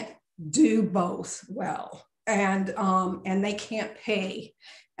can't do both well, and they can't pay,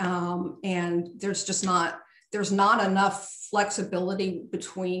 and there's not enough flexibility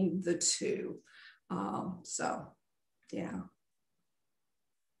between the two. So, yeah.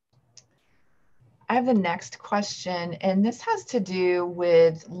 I have the next question, and this has to do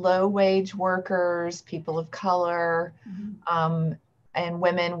with low-wage workers, people of color, and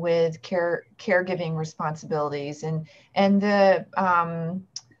women with caregiving responsibilities. And the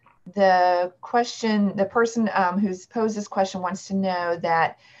question, the person who's posed this question wants to know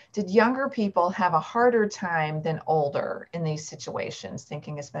that, did younger people have a harder time than older in these situations,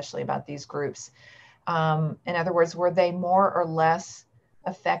 thinking especially about these groups? In other words, were they more or less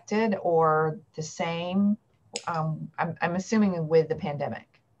affected or the same? I'm assuming with the pandemic.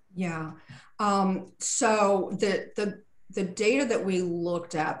 Yeah. So the data that we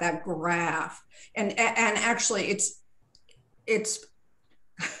looked at, that graph, and actually it's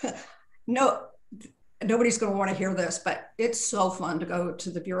no, nobody's going to want to hear this, but it's so fun to go to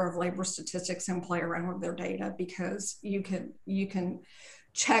the Bureau of Labor Statistics and play around with their data, because you can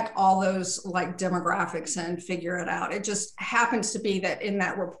check all those like demographics and figure it out. It just happens to be that in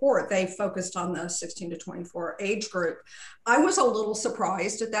that report, they focused on the 16 to 24 age group. I was a little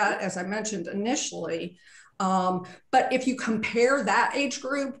surprised at that, as I mentioned initially. But if you compare that age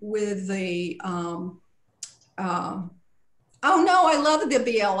group with the, oh no, I love the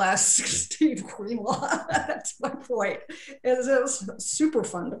BLS Steve Greenlaw. That's my point. It was super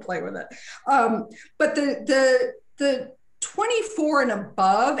fun to play with it. But the 24 and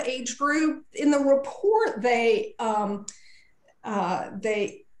above age group, in the report, they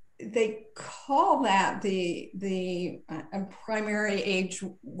they call that the primary age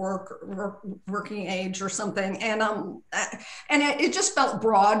working age or something, and it just felt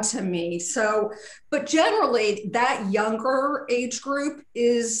broad to me. So, but generally, that younger age group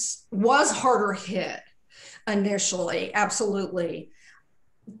was harder hit initially, absolutely.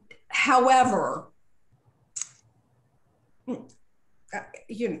 However,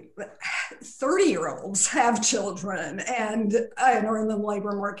 30-year-olds have children and are in the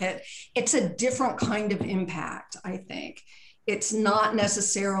labor market. It's a different kind of impact, I think. It's not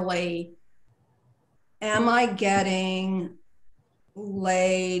necessarily, am I getting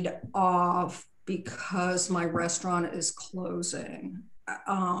laid off because my restaurant is closing?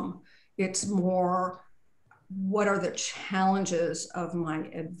 It's more, what are the challenges of my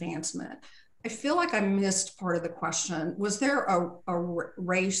advancement? I feel like I missed part of the question. Was there a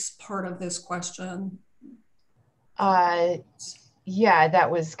race part of this question? Yeah,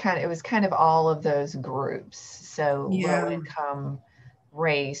 it was kind of all of those groups. So low income,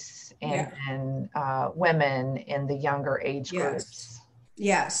 race, and then women in the younger age groups.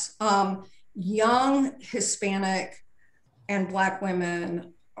 Yes. Young Hispanic and Black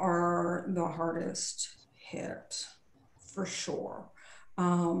women are the hardest hit, for sure.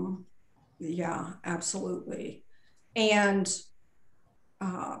 Yeah, absolutely. And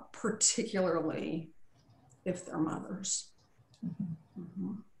particularly if they're mothers. Mm-hmm.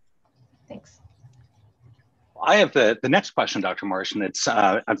 Mm-hmm. Thanks. I have the next question, Dr. Marsh, and it's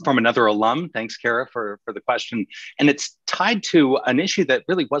from another alum. Thanks, Kara, for the question. And it's tied to an issue that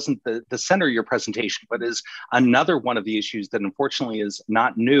really wasn't the center of your presentation, but is another one of the issues that unfortunately is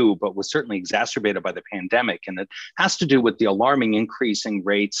not new, but was certainly exacerbated by the pandemic. And it has to do with the alarming increasing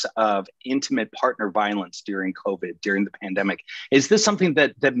rates of intimate partner violence during COVID, during the pandemic. Is this something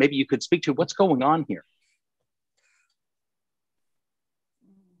that maybe you could speak to? What's going on here?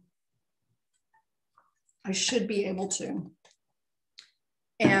 I should be able to.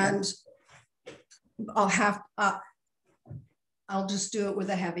 And I'll just do it with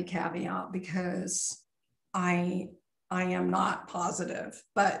a heavy caveat because I am not positive,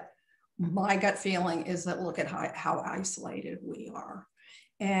 but my gut feeling is that look at how isolated we are.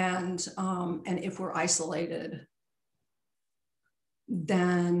 And if we're isolated,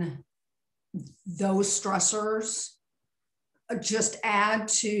 then those stressors just add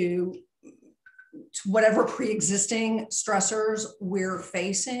to whatever pre-existing stressors we're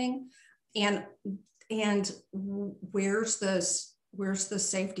facing, and where's the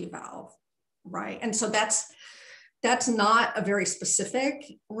safety valve, right? And so that's not a very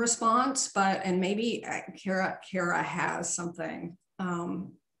specific response, and maybe Kara has something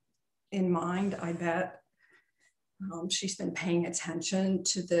in mind. I bet she's been paying attention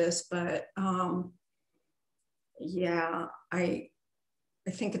to this, but yeah, I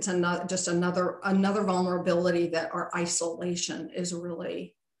think it's another vulnerability that our isolation is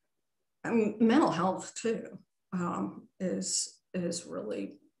really, mental health too, is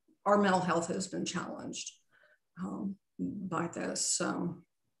really, our mental health has been challenged by this. So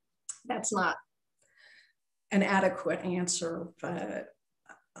that's not an adequate answer, but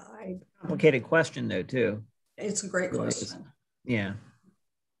complicated question though too. It's a great question. Yeah.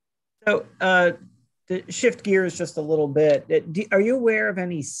 So to shift gears just a little bit, are you aware of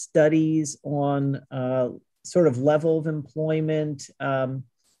any studies on sort of level of employment,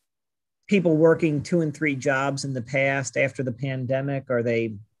 people working 2 and 3 jobs in the past after the pandemic? Are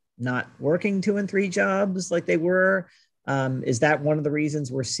they not working 2 and 3 jobs like they were? Is that one of the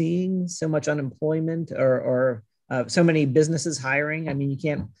reasons we're seeing so much unemployment or so many businesses hiring? I mean, you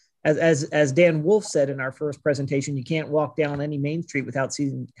can't, as Dan Wolf said in our first presentation, you can't walk down any main street without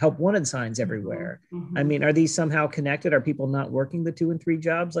seeing help wanted signs everywhere. Mm-hmm. I mean, are these somehow connected? Are people not working the 2 and 3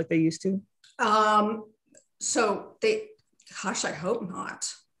 jobs like they used to? So gosh, I hope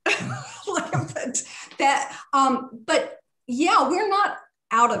not. But yeah, we're not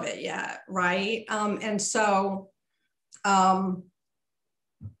out of it yet, right? And so,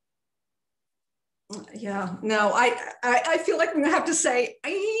 yeah, no, I feel like I'm gonna have to say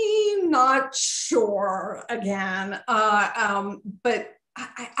I'm not sure again, but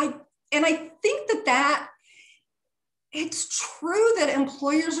I think that it's true that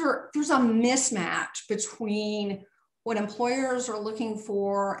there's a mismatch between what employers are looking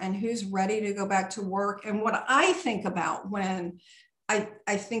for and who's ready to go back to work. And what I think about when I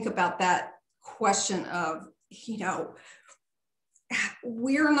think about that question of,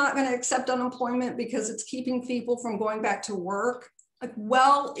 we're not going to accept unemployment because it's keeping people from going back to work. Like,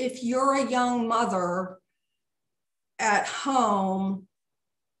 well, if you're a young mother at home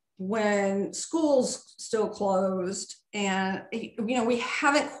when schools still closed and, we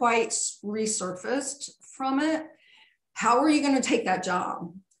haven't quite resurfaced from it, how are you going to take that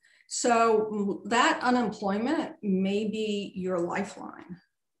job? So that unemployment may be your lifeline.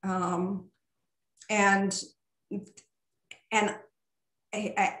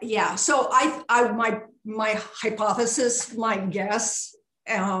 Yeah, so my hypothesis, my guess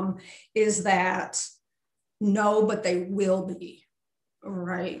is that no, but they will be,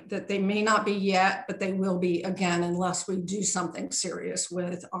 right? That they may not be yet, but they will be again, unless we do something serious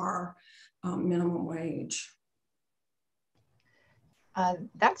with our minimum wage.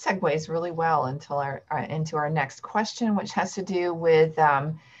 That segues really well into our next question, which has to do with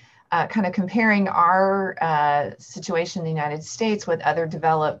kind of comparing our situation in the United States with other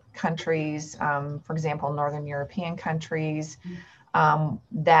developed countries, for example, Northern European countries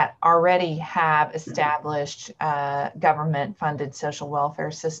that already have established government-funded social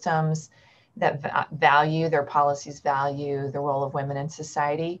welfare systems that value, their policies value the role of women in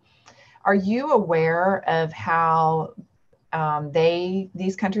society. Are you aware of how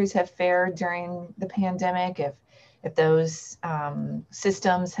these countries have fared during the pandemic, if those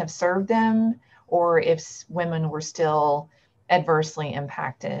systems have served them, or if women were still adversely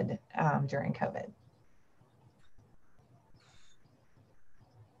impacted during COVID?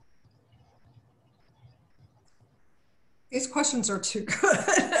 These questions are too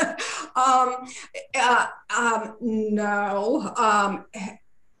good. No,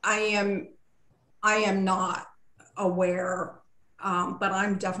 I am not aware, but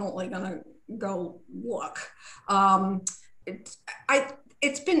I'm definitely going to go look.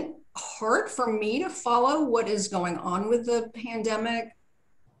 It's been hard for me to follow what is going on with the pandemic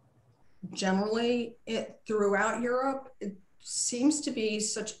generally throughout Europe. It seems to be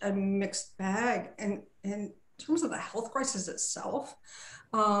such a mixed bag, and in terms of the health crisis itself,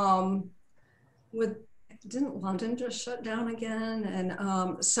 didn't London just shut down again?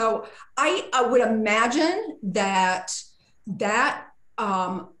 And so I would imagine that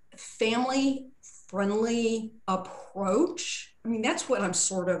family-friendly approach, I mean, that's what I'm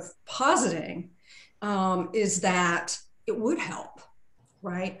sort of positing, is that it would help,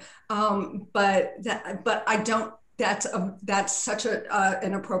 right? But I don't. That's such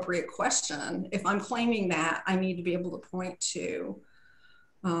an appropriate question. If I'm claiming that, I need to be able to point to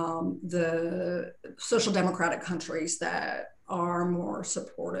the social democratic countries that are more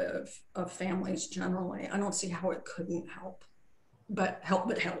supportive of families generally. I don't see how it couldn't help.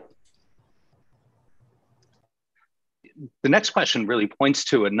 The next question really points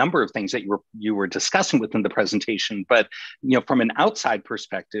to a number of things that you were discussing within the presentation, but from an outside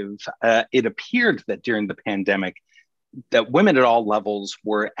perspective, it appeared that during the pandemic, that women at all levels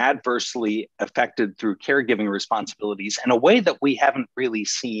were adversely affected through caregiving responsibilities in a way that we haven't really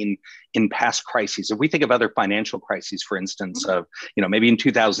seen in past crises. If we think of other financial crises, for instance, of maybe in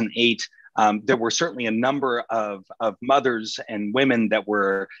 2008, there were certainly a number of mothers and women that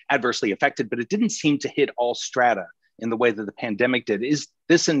were adversely affected, but it didn't seem to hit all strata in the way that the pandemic did. Is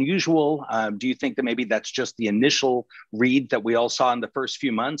this unusual? Do you think that maybe that's just the initial read that we all saw in the first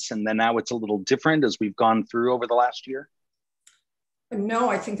few months, and then now it's a little different as we've gone through over the last year? No,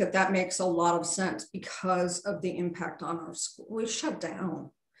 I think that makes a lot of sense because of the impact on our school. We shut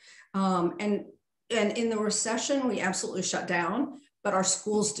down. And in the recession, we absolutely shut down, but our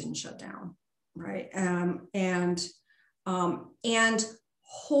schools didn't shut down, right? And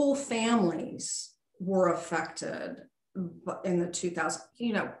whole families were affected in the 2000s.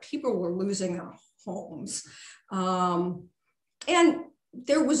 People were losing their homes. And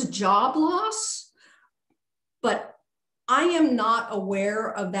there was job loss, but I am not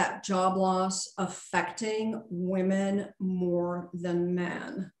aware of that job loss affecting women more than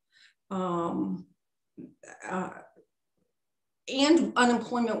men. And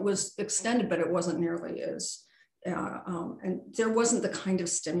unemployment was extended, but it wasn't nearly as, and there wasn't the kind of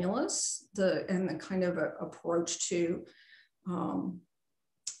stimulus and the kind of approach to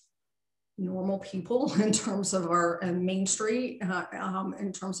normal people in terms of and Main Street,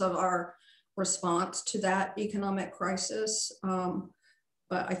 in terms of our response to that economic crisis.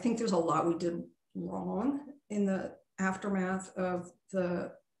 But I think there's a lot we did wrong in the aftermath of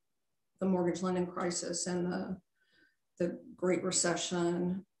the mortgage lending crisis and the Great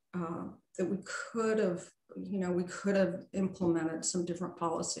Recession, that we could have implemented some different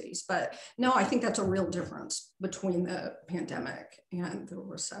policies. But no, I think that's a real difference between the pandemic and the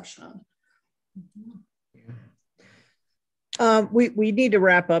recession. We need to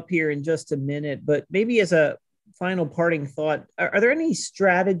wrap up here in just a minute, but maybe as a final parting thought, are there any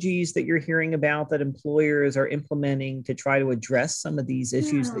strategies that you're hearing about that employers are implementing to try to address some of these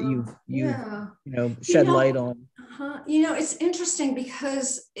issues that you've shed light on? It's interesting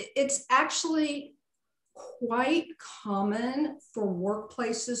because it's actually quite common for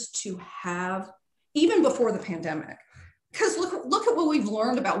workplaces to have, even before the pandemic, because look at what we've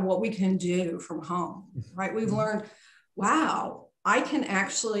learned about what we can do from home, right? We've learned, wow, I can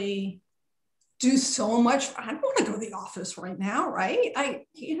actually do so much. I don't want to go to the office right now, right? Like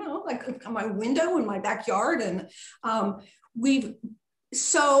my window in my backyard. And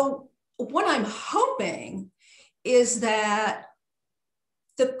so what I'm hoping is that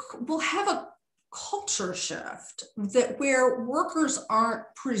we'll have a culture shift that where workers aren't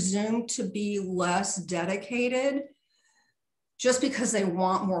presumed to be less dedicated just because they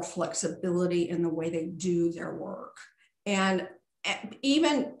want more flexibility in the way they do their work. And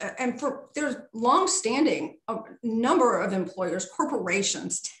there's longstanding a number of employers,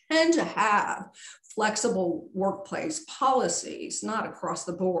 corporations tend to have flexible workplace policies, not across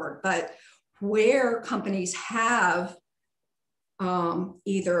the board, but where companies have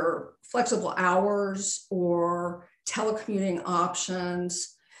either flexible hours or telecommuting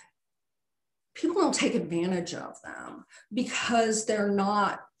options, people don't take advantage of them because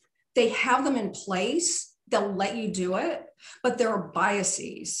they have them in place. They'll let you do it, but there are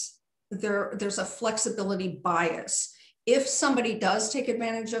biases. There's a flexibility bias. If somebody does take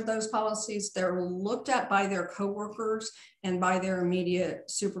advantage of those policies, they're looked at by their coworkers and by their immediate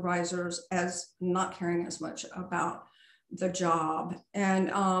supervisors as not caring as much about the job. And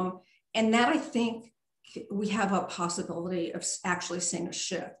that, I think, we have a possibility of actually seeing a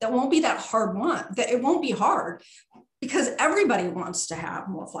shift. That won't be that hard one. It won't be hard because everybody wants to have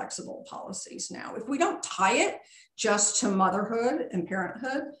more flexible policies now. If we don't tie it just to motherhood and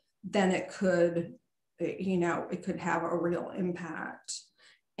parenthood, then it could have a real impact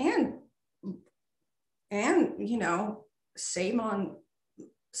and save on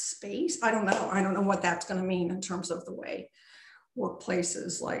space. I don't know what that's going to mean in terms of the way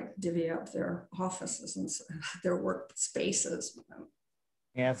workplaces like divvy up their offices and their work spaces.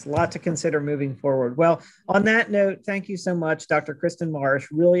 Yeah, it's a lot to consider moving forward. Well, on that note, thank you so much, Dr. Kristen Marsh.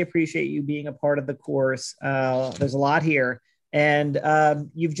 Really appreciate you being a part of the course. There's a lot here. And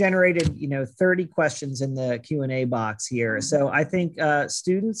you've generated, 30 questions in the Q&A box here. So I think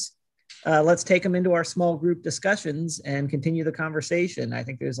students, let's take them into our small group discussions and continue the conversation. I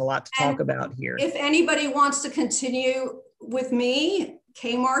think there's a lot to talk about here. If anybody wants to continue with me,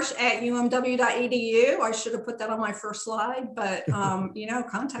 kmarsh@umw.edu. I should have put that on my first slide, but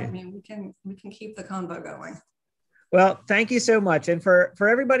contact me and we can keep the convo going. Well, thank you so much. And for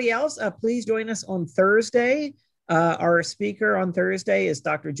everybody else, please join us on Thursday. Our speaker on Thursday is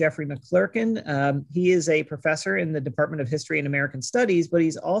Dr. Jeffrey McClurkin. He is a professor in the Department of History and American Studies, but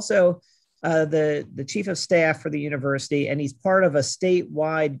he's also the chief of staff for the university, and he's part of a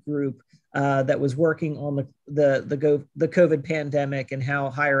statewide group that was working on the COVID pandemic and how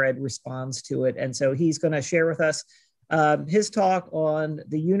higher ed responds to it. And so he's going to share with us his talk on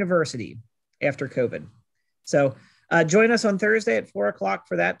the university after COVID. So join us on Thursday at 4 o'clock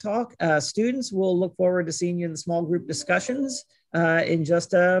for that talk. Students, we'll look forward to seeing you in the small group discussions in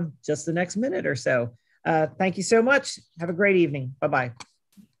just the next minute or so. Thank you so much. Have a great evening. Bye-bye.